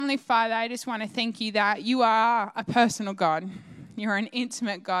Heavenly Father, I just want to thank you that you are a personal God. You're an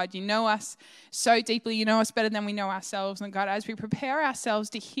intimate God. You know us so deeply. You know us better than we know ourselves. And God, as we prepare ourselves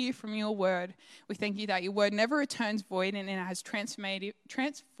to hear from your word, we thank you that your word never returns void and it has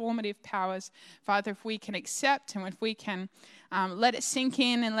transformative powers. Father, if we can accept and if we can let it sink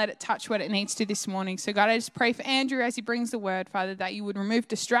in and let it touch what it needs to this morning. So God, I just pray for Andrew as he brings the word, Father, that you would remove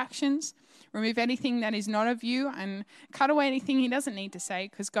distractions, remove anything that is not of you, and cut away anything he doesn't need to say,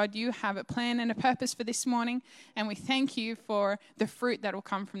 because God, you have a plan and a purpose for this morning, and we thank you for the fruit that will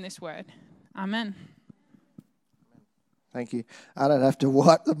come from this word. Amen. Thank you. I don't have to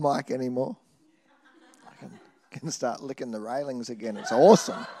wipe the mic anymore. I can start licking the railings again. It's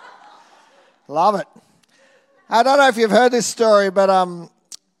awesome. Love it. I don't know if you've heard this story, but a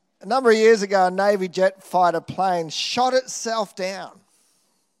number of years ago, a Navy jet fighter plane shot itself down,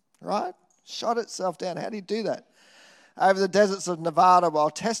 right? Shot itself down. How do you do that? Over the deserts of Nevada while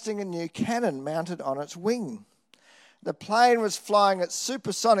testing a new cannon mounted on its wing. The plane was flying at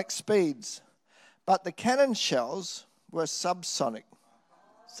supersonic speeds, but the cannon shells were subsonic.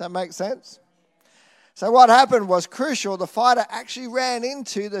 Does that make sense? So what happened was crucial. The fighter actually ran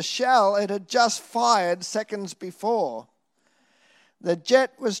into the shell it had just fired seconds before. The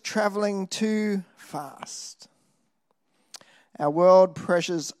jet was traveling too fast. Our world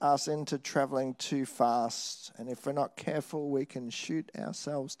pressures us into traveling too fast, and if we're not careful, we can shoot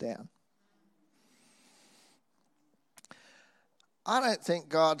ourselves down. I don't think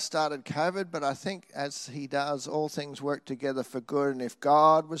God started COVID, but I think as he does, all things work together for good. And if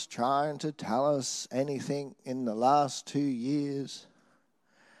God was trying to tell us anything in the last 2 years,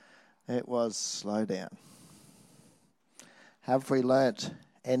 it was slow down. Have we learnt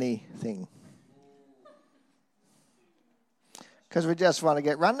anything? Because we just want to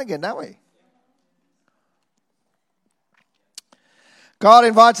get running again, don't we? God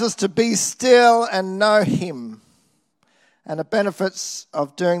invites us to be still and know him. And the benefits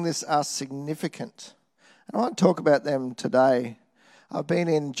of doing this are significant. And I want to talk about them today. I've been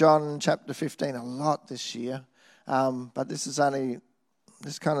in John chapter 15 a lot this year. But there's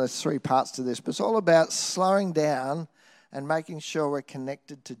kind of 3 parts to this. But it's all about slowing down and making sure we're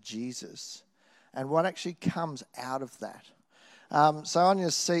connected to Jesus. And what actually comes out of that. So on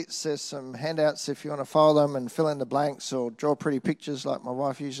your seats, there's some handouts if you want to follow them and fill in the blanks or draw pretty pictures like my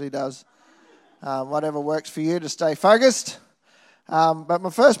wife usually does. Whatever works for you to stay focused. But my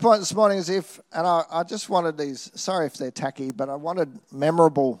first point this morning is I just wanted these, sorry if they're tacky, but I wanted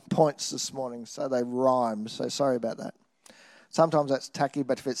memorable points this morning so they rhyme. So sorry about that. Sometimes that's tacky,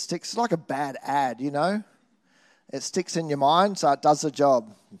 but if it sticks, it's like a bad ad, you know. It sticks in your mind, so it does the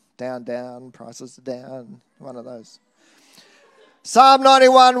job. Down, down, prices are down, one of those. Psalm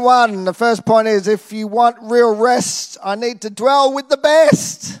 91:1, the first point is, if you want real rest, I need to dwell with the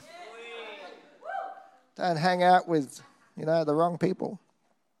best. Don't hang out with, the wrong people.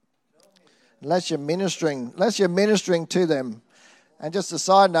 Unless you're ministering to them. And just a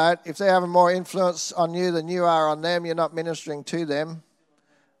side note, if they're having more influence on you than you are on them, you're not ministering to them.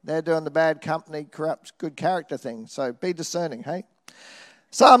 They're doing the bad company corrupts good character thing. So be discerning, hey?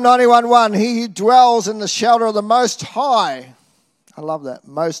 Psalm 91:1, he who dwells in the shelter of the Most High. I love that,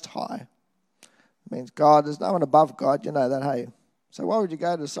 Most High. It means God, there's no one above God, you know that, hey? So why would you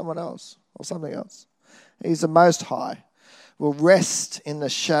go to someone else or something else? He's the Most High. Will rest in the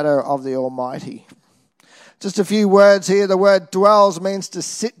shadow of the Almighty. Just a few words here. The word dwells means to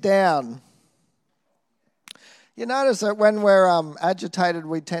sit down. You notice that when we're agitated,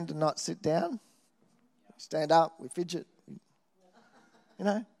 we tend to not sit down. We stand up, we fidget.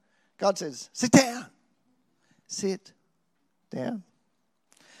 God says, sit down. Sit down.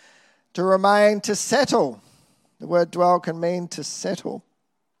 To remain, to settle. The word dwell can mean to settle.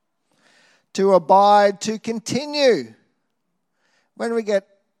 To abide, to continue. When we get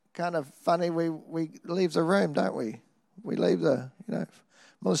kind of funny, we leave the room, don't we? We leave if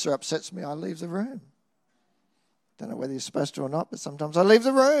Melissa upsets me, I leave the room. Don't know whether you're supposed to or not, but sometimes I leave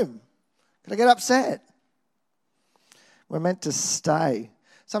the room. Can I get upset? We're meant to stay.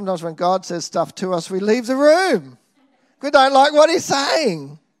 Sometimes when God says stuff to us, we leave the room. We don't like what he's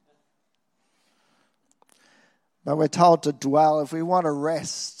saying. But we're told to dwell. If we want to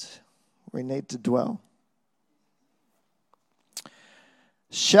rest, we need to dwell.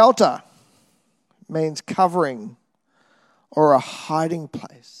 Shelter means covering or a hiding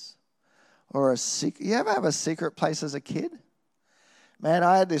place or a secret. You ever have a secret place as a kid? Man,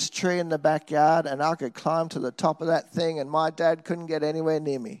 I had this tree in the backyard and I could climb to the top of that thing and my dad couldn't get anywhere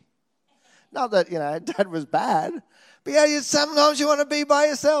near me. Not that, dad was bad. But sometimes you want to be by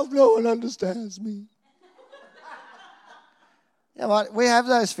yourself. No one understands me. You know what? We have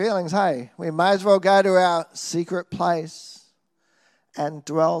those feelings, hey? We may as well go to our secret place and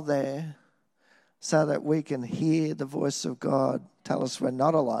dwell there so that we can hear the voice of God tell us we're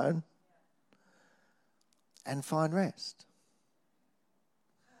not alone and find rest.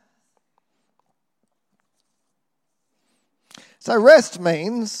 So rest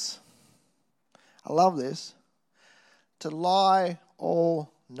means, I love this, to lie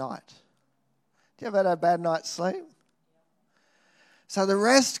all night. Do you ever had a bad night's sleep? So the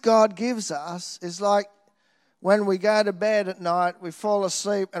rest God gives us is like when we go to bed at night, we fall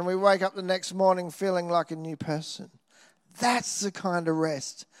asleep and we wake up the next morning feeling like a new person. That's the kind of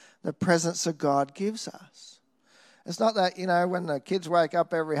rest the presence of God gives us. It's not that, when the kids wake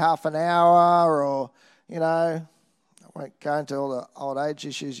up every half an hour or, I won't go into all the old age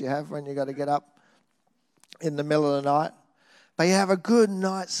issues you have when you got to get up in the middle of the night. But you have a good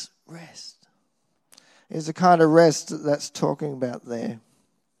night's rest. Is the kind of rest that's talking about there.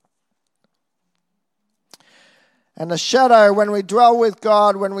 And the shadow, when we dwell with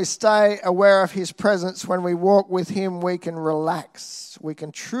God, when we stay aware of his presence, when we walk with him, we can relax. We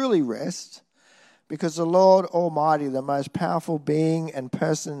can truly rest because the Lord Almighty, the most powerful being and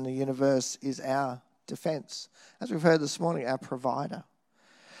person in the universe, is our defense. As we've heard this morning, our provider.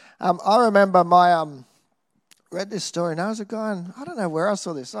 I remember read this story, and there was a guy, and I don't know where I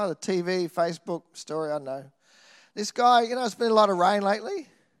saw this, either TV, Facebook story, I don't know. This guy, it's been a lot of rain lately,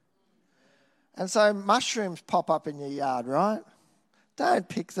 and so mushrooms pop up in your yard, right? Don't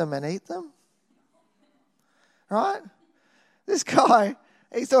pick them and eat them, right? This guy,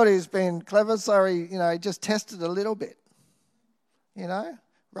 he thought he was being clever, so he just tested a little bit,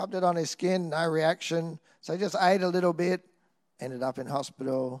 rubbed it on his skin, no reaction, so he just ate a little bit, ended up in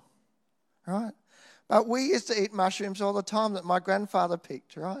hospital, right? But we used to eat mushrooms all the time that my grandfather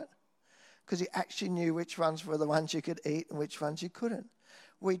picked, right? Because he actually knew which ones were the ones you could eat and which ones you couldn't.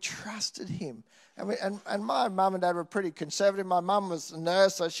 We trusted him. And my mum and dad were pretty conservative. My mum was a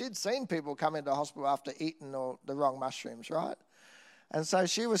nurse, so she'd seen people come into hospital after eating all the wrong mushrooms, right? And so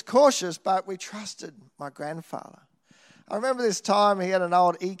she was cautious, but we trusted my grandfather. I remember this time he had an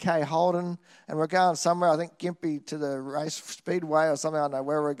old EK Holden, and we're going somewhere, I think Gympie to the race speedway or something, I don't know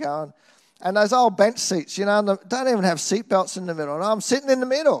where we're going. And those old bench seats, don't even have seat belts in the middle. And I'm sitting in the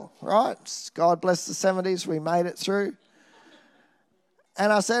middle, right? God bless the 70s, we made it through.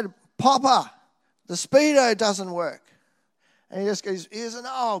 And I said, Papa, the Speedo doesn't work. And he just goes, he's an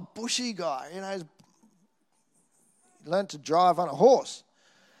old bushy guy, he's learned to drive on a horse.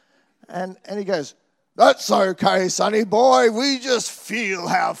 And he goes, that's okay, sonny boy, we just feel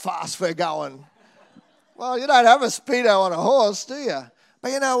how fast we're going. Well, you don't have a Speedo on a horse, do you?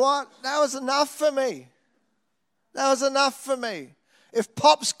 But you know what? That was enough for me. That was enough for me. If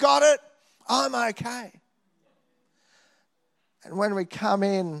Pop's got it, I'm okay. And when we come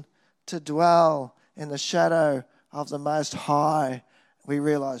in to dwell in the shadow of the Most High, we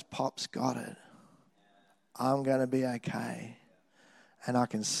realize Pop's got it. I'm going to be okay. And I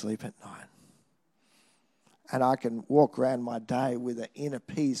can sleep at night. And I can walk around my day with an inner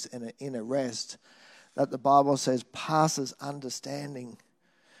peace and an inner rest that the Bible says passes understanding.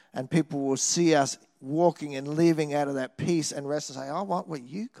 And people will see us walking and living out of that peace and rest and say, I want what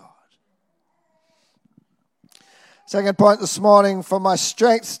you got. Second point this morning, for my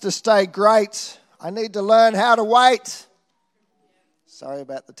strength to stay great, I need to learn how to wait. Sorry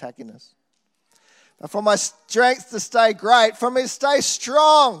about the tackiness. But for my strength to stay great, for me to stay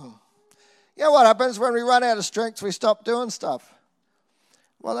strong. You know what happens when we run out of strength, we stop doing stuff.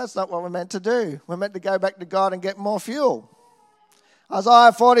 Well, that's not what we're meant to do. We're meant to go back to God and get more fuel.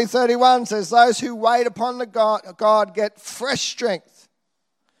 Isaiah 40:31 says, those who wait upon the God get fresh strength.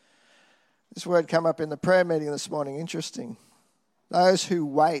 This word came up in the prayer meeting this morning. Interesting. Those who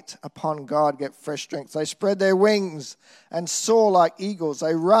wait upon God get fresh strength. They spread their wings and soar like eagles.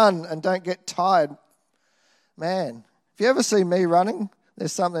 They run and don't get tired. Man, if you ever see me running,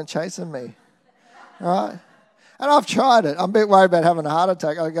 there's something chasing me. Right? And I've tried it. I'm a bit worried about having a heart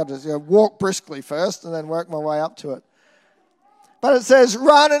attack. I've got to walk briskly first and then work my way up to it. But it says,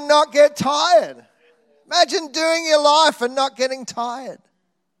 run and not get tired. Imagine doing your life and not getting tired.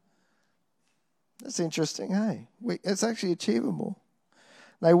 That's interesting, hey? It's actually achievable.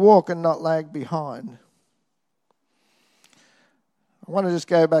 They walk and not lag behind. I want to just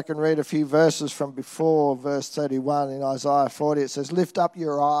go back and read a few verses from before verse 31 in Isaiah 40. It says, lift up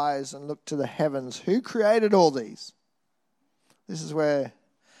your eyes and look to the heavens. Who created all these? This is where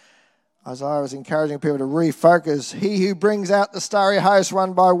Isaiah was encouraging people to refocus. He who brings out the starry host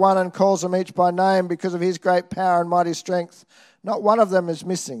one by one and calls them each by name because of his great power and mighty strength. Not one of them is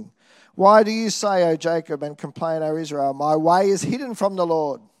missing. Why do you say, O Jacob, and complain, O Israel? My way is hidden from the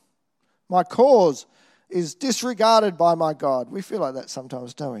Lord. My cause is disregarded by my God. We feel like that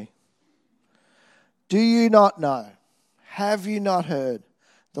sometimes, don't we? Do you not know? Have you not heard?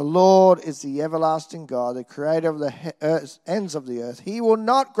 The Lord is the everlasting God, the creator of the ends of the earth. He will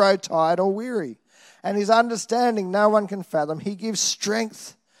not grow tired or weary, and his understanding no one can fathom. He gives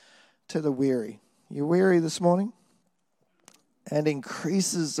strength to the weary. You weary this morning? And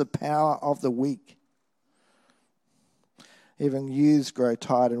increases the power of the weak. Even youths grow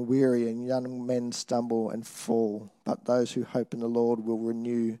tired and weary, and young men stumble and fall. But those who hope in the Lord will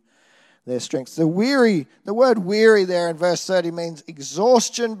renew their strength. The word weary there in verse 30 means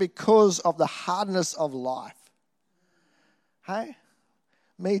exhaustion because of the hardness of life. Hey?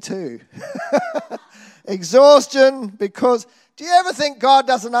 Me too. Exhaustion because, do you ever think God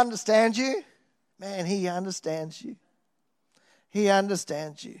doesn't understand you? Man, he understands you. He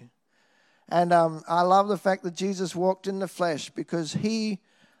understands you. And I love the fact that Jesus walked in the flesh because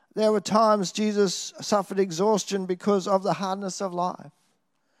there were times Jesus suffered exhaustion because of the hardness of life.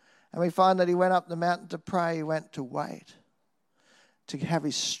 And we find that he went up the mountain to pray. He went to wait, to have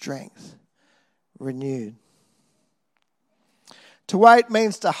his strength renewed. To wait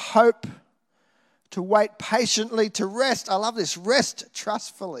means to hope, to wait patiently, to rest. I love this, rest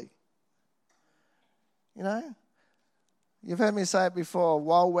trustfully. You know, you've heard me say it before,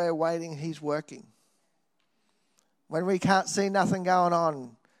 while we're waiting, he's working. When we can't see nothing going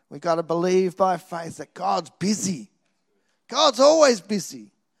on, we've got to believe by faith that God's busy. God's always busy.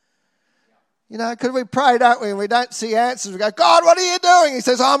 You know, because we pray, don't we, and we don't see answers. We go, God, what are you doing? He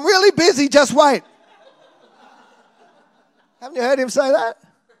says, I'm really busy, just wait. Haven't you heard him say that?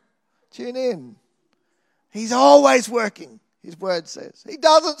 Tune in. He's always working, his word says. He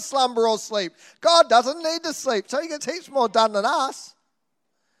doesn't slumber or sleep. God doesn't need to sleep, so he gets heaps more done than us.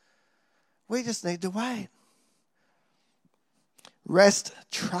 We just need to wait. Rest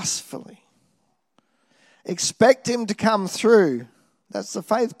trustfully. Expect him to come through. That's the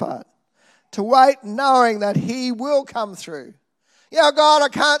faith part. To wait knowing that he will come through. Yeah, God, I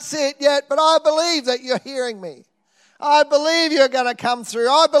can't see it yet, but I believe that you're hearing me. I believe you're going to come through.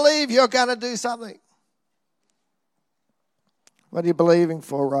 I believe you're going to do something. What are you believing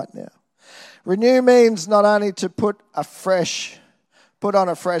for right now? Renew means not only to put on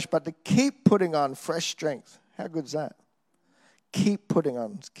afresh, but to keep putting on fresh strength. How good is that? Keep putting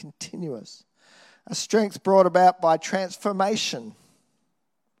on. It's continuous. A strength brought about by transformation.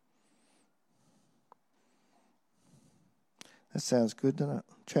 That sounds good, doesn't it?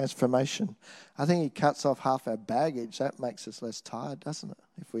 Transformation. I think he cuts off half our baggage. That makes us less tired, doesn't it?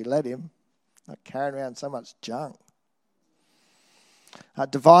 If we let him, not carrying around so much junk.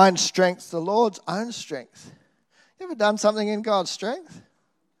 Divine strength, the Lord's own strength. You ever done something in God's strength?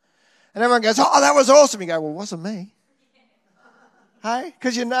 And everyone goes, oh, that was awesome. You go, well, it wasn't me. Hey?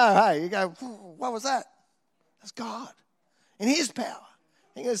 Because you know, hey, you go, what was that? That's God in his power.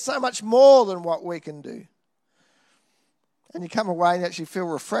 I think there's so much more than what we can do. And you come away and you actually feel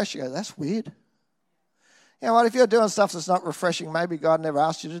refreshed. You go, that's weird. You know what? If you're doing stuff that's not refreshing, maybe God never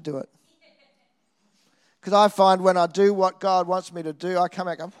asked you to do it. Because I find when I do what God wants me to do, I come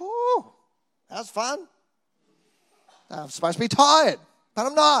back and go, whoo, that was fun. I'm supposed to be tired, but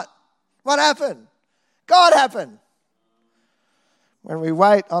I'm not. What happened? God happened. When we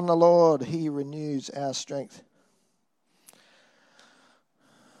wait on the Lord, he renews our strength.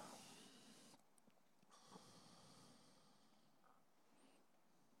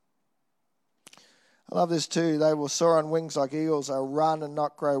 I love this too. They will soar on wings like eagles. They'll run and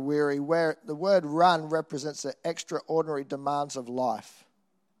not grow weary. Where the word run represents the extraordinary demands of life.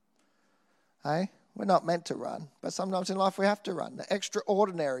 Hey? We're not meant to run, but sometimes in life we have to run. The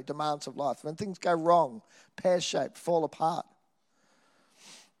extraordinary demands of life. When things go wrong, pear-shaped, fall apart.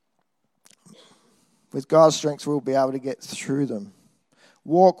 With God's strength, we'll be able to get through them.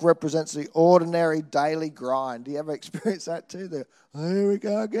 Walk represents the ordinary daily grind. Do you ever experience that too? Here we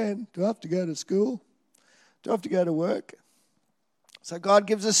go again. Do I have to go to school? Do I have to go to work? So God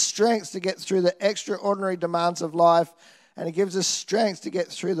gives us strength to get through the extraordinary demands of life, and he gives us strength to get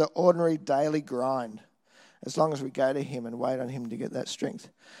through the ordinary daily grind, as long as we go to him and wait on him to get that strength.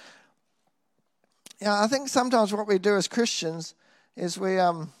 I think sometimes what we do as Christians is we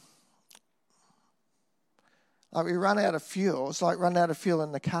run out of fuel. It's like running out of fuel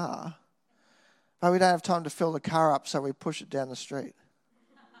in the car, but we don't have time to fill the car up, so we push it down the street.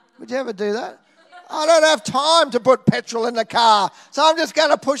 Would you ever do that? I don't have time to put petrol in the car, so I'm just going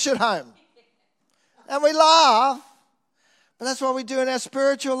to push it home. And we laugh, but that's what we do in our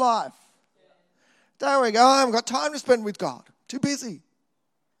spiritual life. Don't we go, I haven't got time to spend with God. Too busy.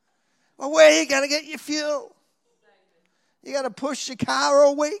 Well, where are you going to get your fuel? You're going to push your car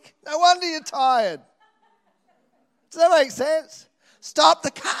all week? No wonder you're tired. Does that make sense? Stop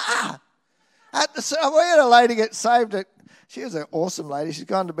the car. We had a lady get saved. She was an awesome lady. She's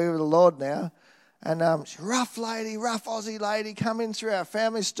gone to be with the Lord now. And she's a rough lady, rough Aussie lady, come in through our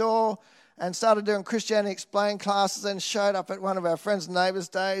family store and started doing Christianity Explained classes and showed up at one of our friends' and neighbours'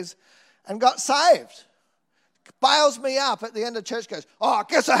 days and got saved. Bails me up at the end of church, goes, oh, I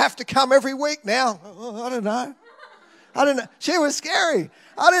guess I have to come every week now. Oh, I don't know. She was scary.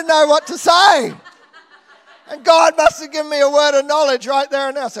 I didn't know what to say. And God must have given me a word of knowledge right there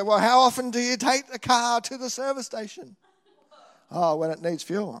and now. I said, well, how often do you take the car to the service station? Oh, when it needs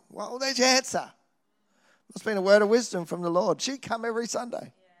fuel. Well, there's your answer. It's been a word of wisdom from the Lord. She'd come every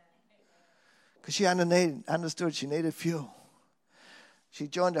Sunday because she understood she needed fuel. She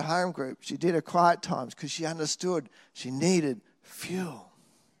joined a home group. She did her quiet times because she understood she needed fuel.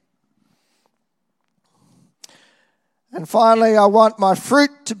 And finally, if I want my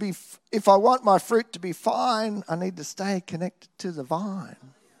fruit to be fine, I need to stay connected to the vine.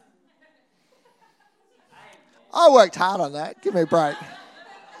 I worked hard on that. Give me a break.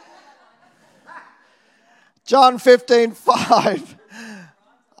 John 15:5.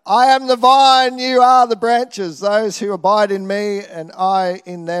 I am the vine, you are the branches. Those who abide in me and I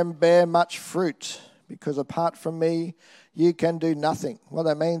in them bear much fruit, because apart from me, you can do nothing. What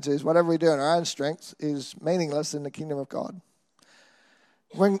that means is whatever we do in our own strength is meaningless in the kingdom of God.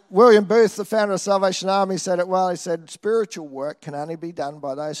 When William Booth, the founder of Salvation Army, said it well, he said, spiritual work can only be done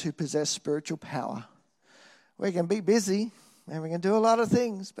by those who possess spiritual power. We can be busy and we can do a lot of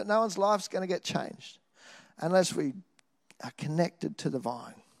things, but no one's life's going to get changed unless we are connected to the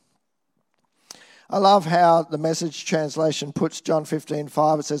vine. I love how the Message translation puts John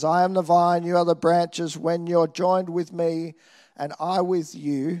 15:5. It says, I am the vine, you are the branches. When you're joined with me and I with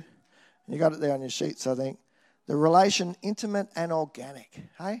you, you got it there on your sheets, I think, the relation intimate and organic.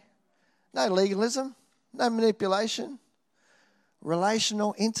 Hey? No legalism, no manipulation.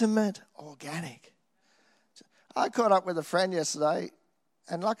 Relational, intimate, organic. I caught up with a friend yesterday,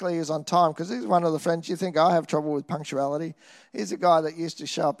 and luckily he was on time because he's one of the friends you think I have trouble with punctuality. He's a guy that used to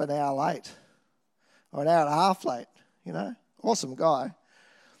show up an hour late. Or an hour and a half late, awesome guy.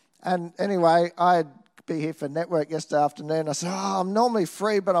 And anyway, I'd be here for network yesterday afternoon. I said, I'm normally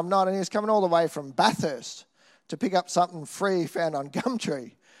free, but I'm not. And he was coming all the way from Bathurst to pick up something free he found on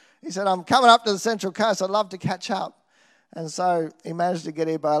Gumtree. He said, I'm coming up to the Central Coast. I'd love to catch up. And so he managed to get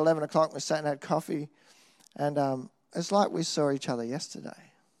here by 11 o'clock. We sat and had coffee. And it's like we saw each other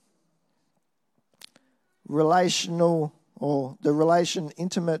yesterday. Relational, or the relation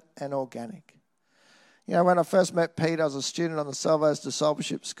intimate and organic. When I first met Pete, I was a student on the Salvos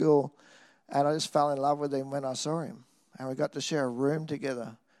Discipleship School, and I just fell in love with him when I saw him. And we got to share a room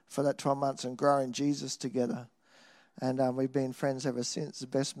together for that 12 months and grow in Jesus together. And we've been friends ever since, the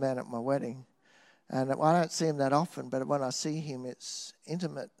best man at my wedding. And I don't see him that often, but when I see him, it's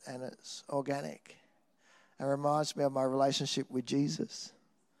intimate and it's organic. It reminds me of my relationship with Jesus.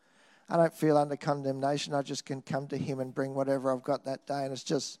 I don't feel under condemnation. I just can come to him and bring whatever I've got that day, and it's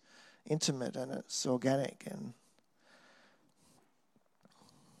just intimate and it's organic and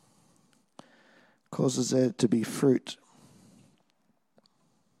causes there to be fruit.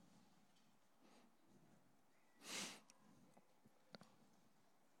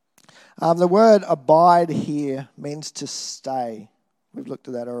 The word abide here means to stay. We've looked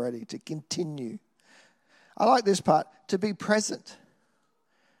at that already, to continue. I like this part, to be present.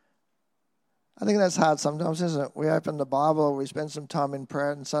 I think that's hard sometimes, isn't it? We open the Bible or we spend some time in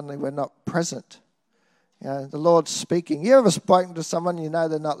prayer and suddenly we're not present. The Lord's speaking. You ever spoken to someone you know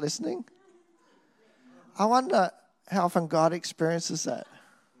they're not listening? I wonder how often God experiences that.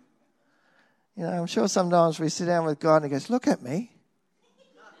 I'm sure sometimes we sit down with God and he goes, look at me.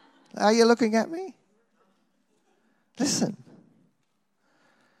 Are you looking at me? Listen.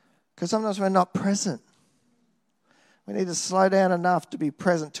 Because sometimes we're not present. We need to slow down enough to be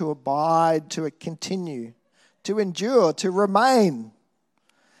present, to abide, to continue, to endure, to remain.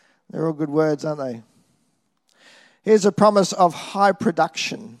 They're all good words, aren't they? Here's a promise of high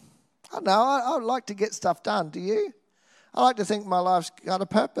production. I don't know, I would like to get stuff done. Do you? I like to think my life's got a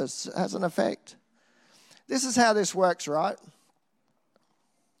purpose, it has an effect. This is how this works, right?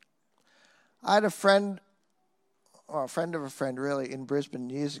 I had a friend of a friend really in Brisbane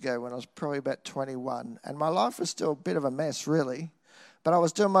years ago when I was probably about 21. And my life was still a bit of a mess really. But I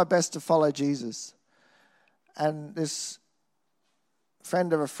was doing my best to follow Jesus. And this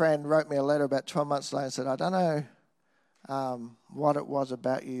friend of a friend wrote me a letter about 12 months later and said, I don't know what it was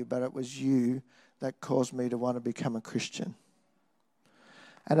about you, but it was you that caused me to want to become a Christian.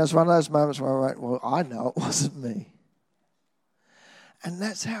 And it was one of those moments where I went, well, I know it wasn't me. And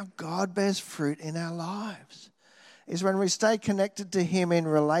that's how God bears fruit in our lives, is when we stay connected to him in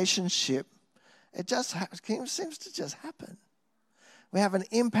relationship, it seems to just happen. We have an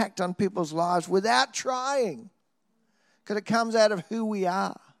impact on people's lives without trying, because it comes out of who we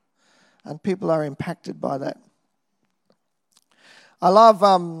are, and people are impacted by that. I love,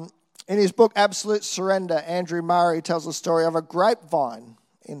 in his book, Absolute Surrender, Andrew Murray tells the story of a grapevine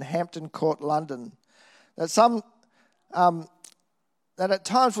in Hampton Court, London, that at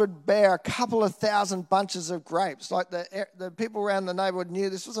times would bear a couple of thousand bunches of grapes. Like the people around the neighbourhood knew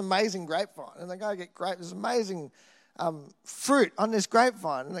this was amazing grapevine, and they go get this amazing fruit on this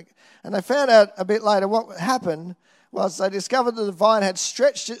grapevine. And they found out a bit later what happened was they discovered that the vine had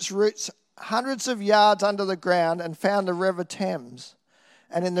stretched its roots hundreds of yards under the ground and found the River Thames.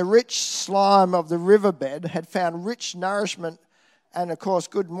 And in the rich slime of the riverbed had found rich nourishment and, of course,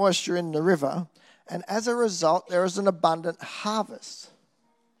 good moisture in the river. And as a result, there is an abundant harvest.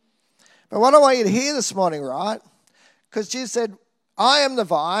 But what I want you to hear this morning, right? Because Jesus said, I am the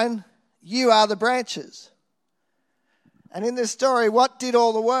vine, you are the branches. And in this story, what did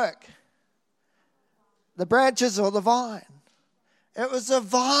all the work? The branches or the vine? It was the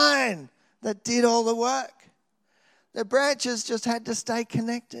vine that did all the work. The branches just had to stay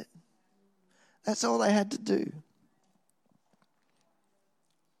connected. That's all they had to do.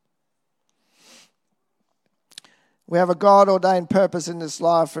 We have a God-ordained purpose in this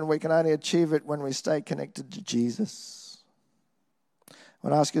life, and we can only achieve it when we stay connected to Jesus. I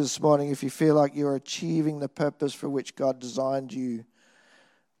want to ask you this morning if you feel like you're achieving the purpose for which God designed you,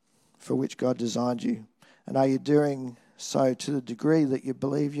 and are you doing so to the degree that you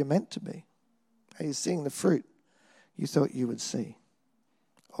believe you're meant to be? Are you seeing the fruit you thought you would see,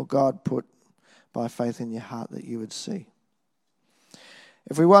 or God put by faith in your heart that you would see?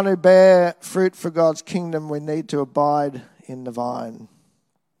 If we want to bear fruit for God's kingdom, we need to abide in the vine.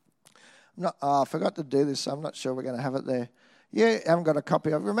 I forgot to do this, so I'm not sure we're going to have it there. Yeah, I haven't got a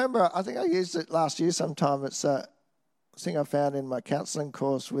copy of it. Remember, I think I used it last year sometime. It's a thing I found in my counselling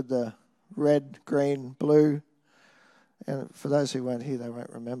course with the red, green, blue. And for those who weren't here, they won't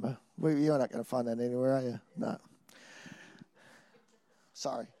remember. You're not going to find that anywhere, are you? No.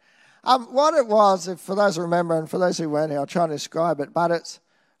 Sorry. What it was, for those who remember, and for those who weren't here, I'll try and describe it. But it's,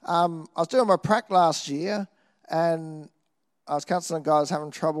 I was doing my prac last year, and I was counselling a guy who was having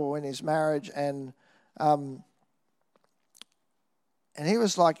trouble in his marriage, and he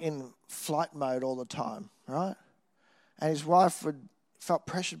was like in flight mode all the time, right? And his wife felt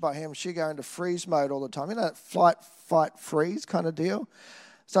pressured by him. She'd go into freeze mode all the time. You know, that flight, fight, freeze kind of deal.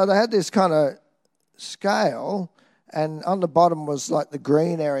 So they had this kind of scale. And on the bottom was like the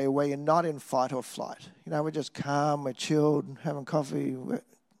green area where you're not in fight or flight. You know, we're just calm, we're chilled, having coffee.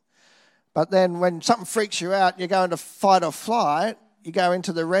 But then when something freaks you out, you go into fight or flight, you go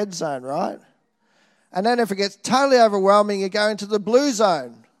into the red zone, right? And then if it gets totally overwhelming, you go into the blue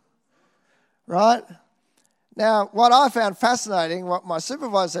zone, right? Now, what I found fascinating, what my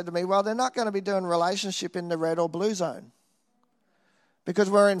supervisor said to me, well, they're not going to be doing relationship in the red or blue zone.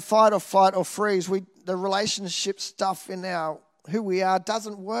 Because we're in fight or flight or freeze, the relationship stuff in who we are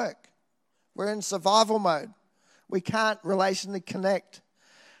doesn't work. We're in survival mode. We can't relationally connect.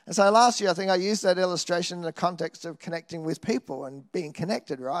 And so last year, I think I used that illustration in the context of connecting with people and being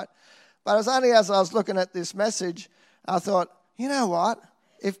connected, right? But it was only as I was looking at this message, I thought, you know what?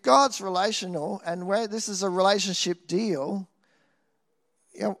 If God's relational and this is a relationship deal,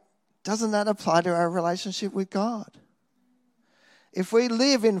 doesn't that apply to our relationship with God? If we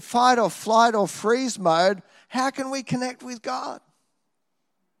live in fight or flight or freeze mode, how can we connect with God?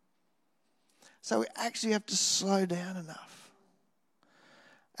 So we actually have to slow down enough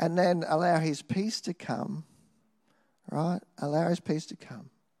and then allow his peace to come, right? Allow his peace to come.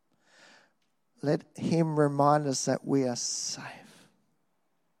 Let him remind us that we are safe.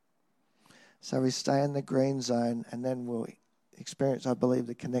 So we stay in the green zone, and then we'll experience, I believe,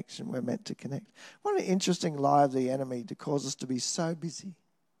 the connection we're meant to connect. What an interesting lie of the enemy to cause us to be so busy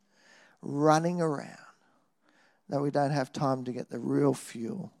running around that we don't have time to get the real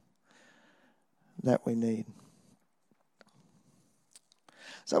fuel that we need.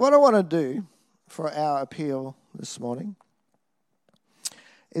 So what I want to do for our appeal this morning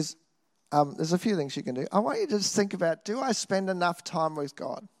is there's a few things you can do. I want you to just think about, do I spend enough time with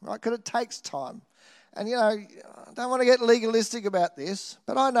God? Right? Because it takes time. And, I don't want to get legalistic about this,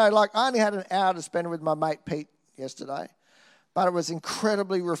 but I know, I only had an hour to spend with my mate Pete yesterday, but it was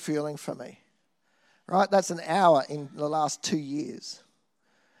incredibly refueling for me, right? That's an hour in the last 2 years,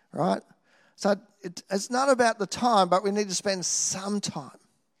 right? So it's not about the time, but we need to spend some time.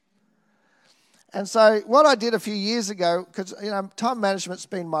 And so what I did a few years ago, because time management's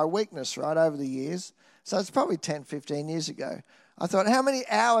been my weakness, right, over the years. So it's probably 10, 15 years ago. I thought, how many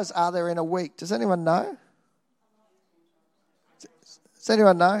hours are there in a week? Does anyone know? Does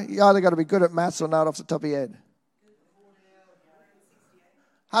anyone know? You either got to be good at maths or not off the top of your head.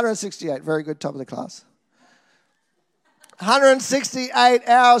 168, very good, top of the class. 168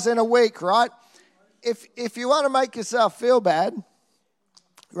 hours in a week, right? If you want to make yourself feel bad,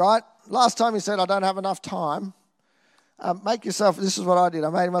 right? Last time you said, I don't have enough time, make yourself, this is what I did. I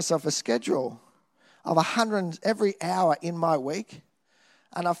made myself a schedule of 100 every hour in my week,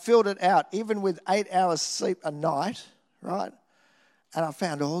 and I filled it out, even with 8 hours sleep a night, right? And I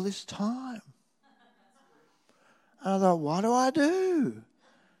found all this time. And I thought, what do I do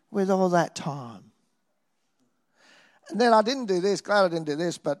with all that time? And then I didn't do this, glad I didn't do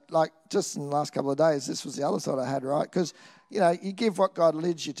this, but like just in the last couple of days, this was the other thought I had, right? Because, you give what God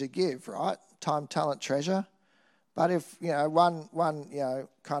leads you to give, right? Time, talent, treasure. But if, one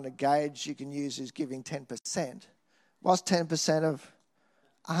kind of gauge you can use is giving 10%. What's 10% of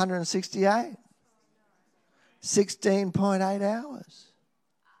 168? 16.8 hours.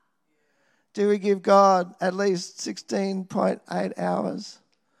 Do we give God at least 16.8 hours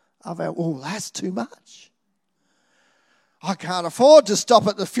of our, that's too much. I can't afford to stop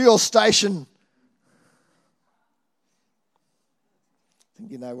at the fuel station. I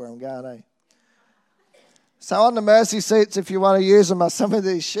think you know where I'm going, eh? So on the mercy seats, if you want to use them, are some of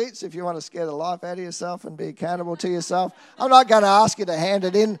these sheets, if you want to scare the life out of yourself and be accountable to yourself. I'm not going to ask you to hand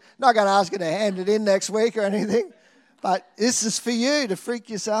it in. Not going to ask you to hand it in next week or anything. But this is for you to freak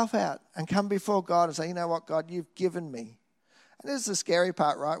yourself out and come before God and say, you know what, God, you've given me. And this is the scary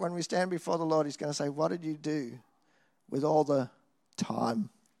part, right? When we stand before the Lord, he's going to say, what did you do with all the time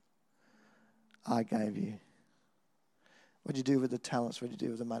I gave you? What did you do with the talents? What did you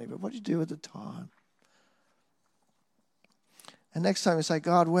do with the money? But what did you do with the time? And next time you say,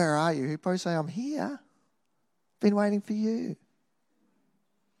 God, where are you? He'll probably say, I'm here. Been waiting for you.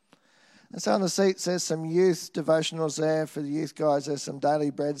 And so on the seats, there's some youth devotionals there for the youth guys. There's some daily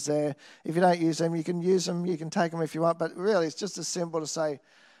breads there. If you don't use them, you can use them. You can take them if you want. But really, it's just as simple to say,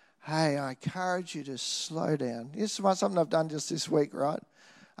 hey, I encourage you to slow down. This is something I've done just this week, right?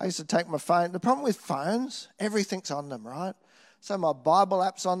 I used to take my phone. The problem with phones, everything's on them, right? So my Bible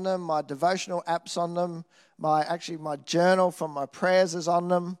app's on them, my devotional app's on them, my journal from my prayers is on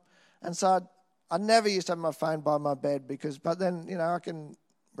them. And so I never used to have my phone by my bed but then, I can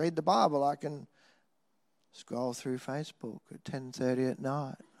read the Bible. I can scroll through Facebook at 10:30 at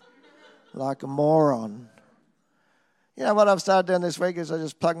night like a moron. You know what I've started doing this week is I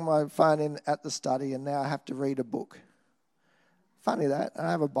just plug my phone in at the study and now I have to read a book. Funny that.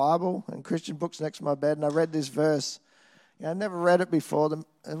 I have a Bible and Christian books next to my bed and I read this verse. I never read it before. The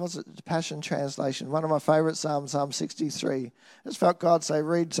Passion Translation. One of my favourite Psalms, Psalm 63. I just felt God say,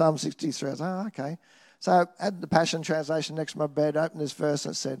 read Psalm 63. I was like, okay. So I had the Passion Translation next to my bed, opened this verse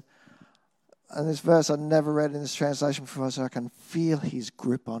and it said, and this verse I'd never read in this translation before, so I can feel his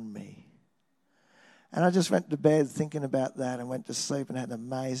grip on me. And I just went to bed thinking about that and went to sleep and had an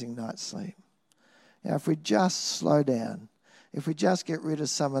amazing night's sleep. If we just slow down, if we just get rid of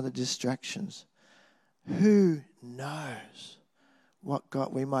some of the distractions, who knows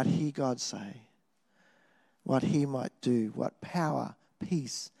what we might hear God say, what he might do, what power,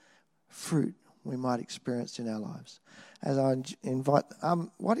 peace, fruit we might experience in our lives. As I invite,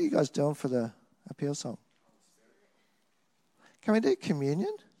 what are you guys doing for the appeal song? Can we do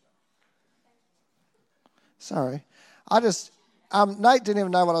communion? Sorry. Nate didn't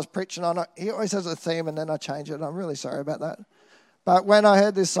even know what I was preaching on. He always has a theme and then I change it. I'm really sorry about that. But when I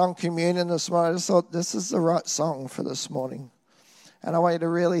heard this song, Communion, this morning, I just thought this is the right song for this morning. And I want you to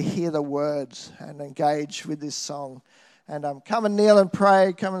really hear the words and engage with this song. And come and kneel and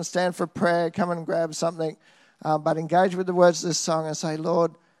pray, come and stand for prayer, come and grab something. But engage with the words of this song and say,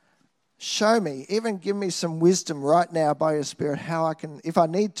 Lord, show me, even give me some wisdom right now by your Spirit, how I can, if I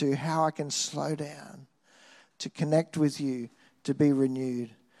need to, how I can slow down to connect with you, to be renewed.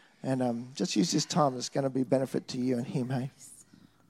 And just use this time that's going to be benefit to you and him, hey?